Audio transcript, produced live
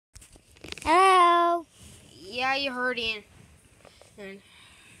Yeah, you heard Ian. And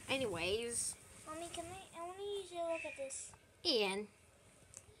anyways, Mommy, I want to use you to look at this. Ian,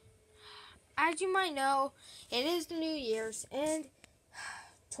 as you might know, it is the New Year's and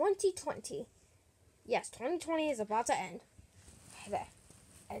 2020. Yes, 2020 is about to end.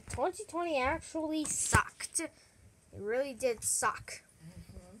 2020 actually sucked. It really did suck.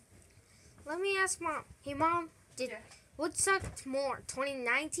 Let me ask Mom. Hey, Mom, what sucked more,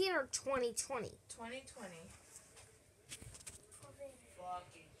 2019 or 2020? 2020.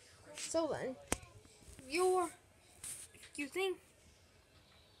 So then, if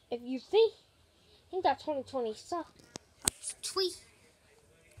you think that 2020 sucked, tweet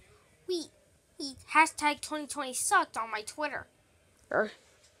hashtag 2020 sucked on my Twitter. Or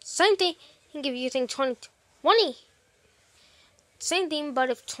same thing, if you think 2020, same thing, but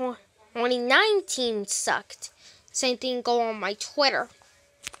if 2019 sucked, same thing, go on my Twitter.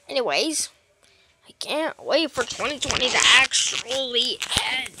 Anyways, I can't wait for 2020 to actually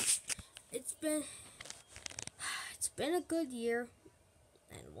end. It's been a good year,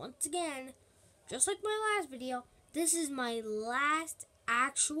 and once again, just like my last video, this is my last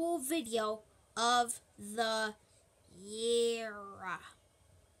actual video of the year.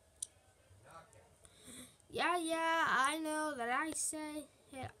 Yeah, I know that I say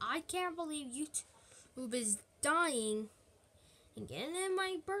it. I can't believe YouTube is dying and getting in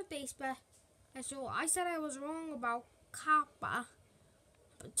my birthday special. I said I was wrong about Kappa,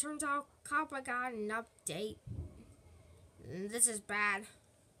 but turns out Kappa got an update. This is bad.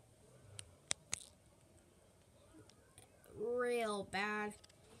 Real bad.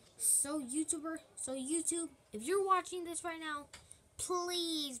 So YouTube, if you're watching this right now,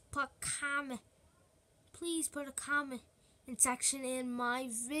 please put a comment section in my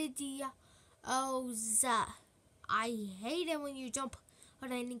videos. I hate it when you don't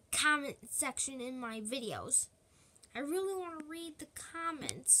put any comment section in my videos. I really want to read the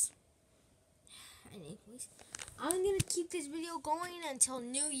comments. Anyways, I'm going to keep this video going until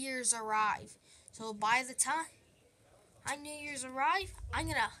New Year's arrive. So by the time New Year's arrive, I'm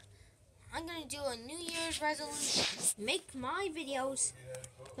gonna do a New Year's resolution. Make my videos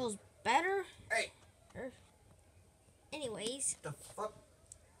those better. Hey. Anyways. The fuck?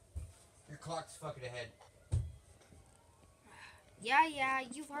 Your clock's fucking ahead. Yeah,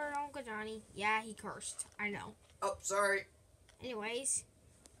 you've heard Uncle Johnny. Yeah, he cursed. I know. Oh, sorry. Anyways.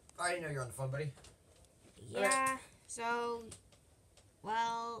 I didn't know you were on the phone, buddy. Yeah, so,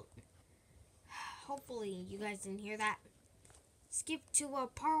 well, hopefully you guys didn't hear that. Skip to a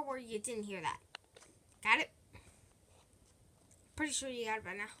part where you didn't hear that. Got it? Pretty sure you got it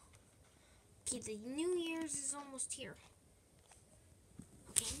by now. Okay, the New Year's is almost here.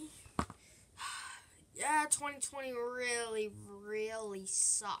 Okay. Yeah, 2020 really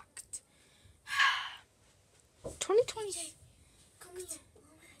sucked. 2020. Come here,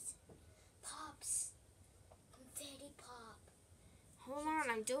 Pops. Confetti pop. Hold on,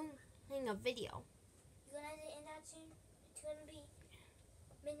 I'm doing a video. You gonna end that soon? It's gonna be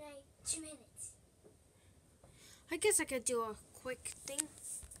midnight, 2 minutes. I guess I could do a quick thing.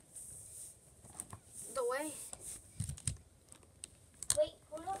 The way. Wait,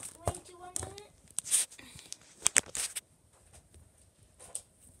 hold up. Wait to 1 minute.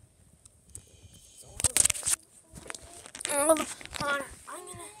 Hold on.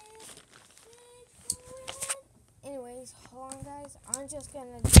 Anyways, hold on, guys. I'm just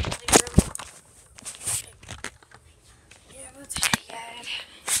gonna do the yeah, let's get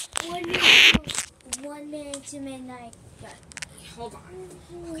 1 minute. 1 minute to midnight. yeah. Hold on.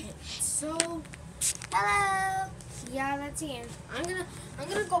 Okay, so Hello. yeah, that's Ian. I'm gonna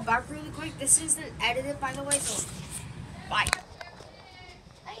go back really quick. This isn't edited, by the way, so bye.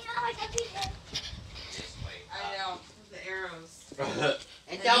 I know. The arrows.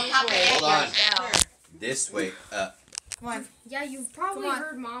 And don't pop it. Hold on. Yourself. This way. Come on. Yeah, you've probably Come on.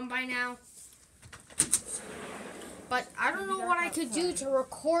 heard Mom by now. But I don't know what I could do to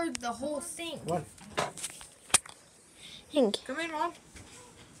record the whole thing. What? Come in, Mom.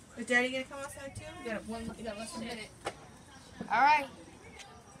 Is Daddy gonna come outside too? You got less than a minute. Alright.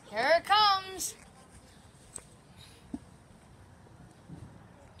 Here it comes.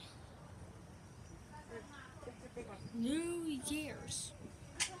 New Year's.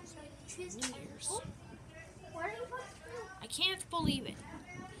 New Year's. I can't believe it.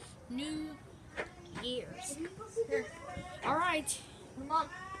 New Year's. Alright. Come on.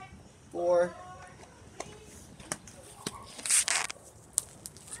 4.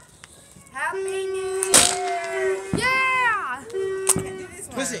 Happy New Year! Yeah!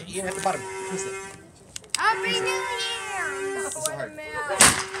 Twist it. You have the bottom. Twist it. Happy New Year! This is hard.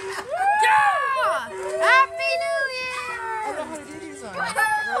 Yeah! Happy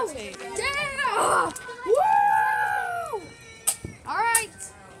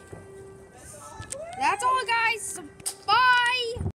some